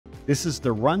This is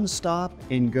the Run, Stop,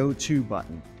 and Go To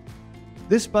button.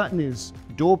 This button is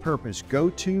dual purpose, Go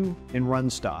To and Run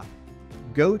Stop.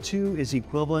 Go To is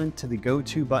equivalent to the Go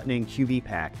To button in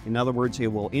QVPack. In other words, it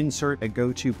will insert a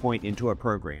Go To point into a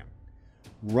program.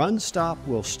 Run Stop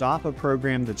will stop a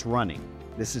program that's running.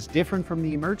 This is different from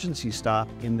the emergency stop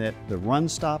in that the Run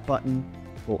Stop button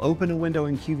will open a window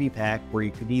in QVPack where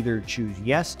you could either choose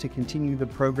yes to continue the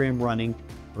program running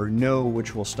or no,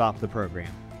 which will stop the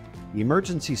program. The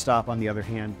emergency stop, on the other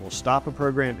hand, will stop a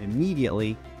program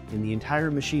immediately and the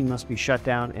entire machine must be shut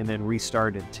down and then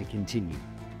restarted to continue.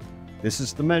 This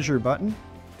is the measure button.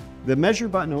 The measure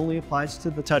button only applies to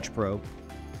the touch probe.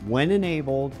 When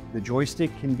enabled, the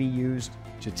joystick can be used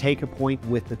to take a point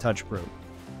with the touch probe.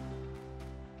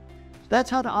 That's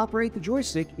how to operate the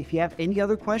joystick. If you have any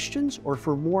other questions or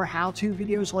for more how-to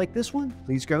videos like this one,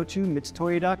 please go to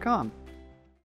Mitutoyo.com.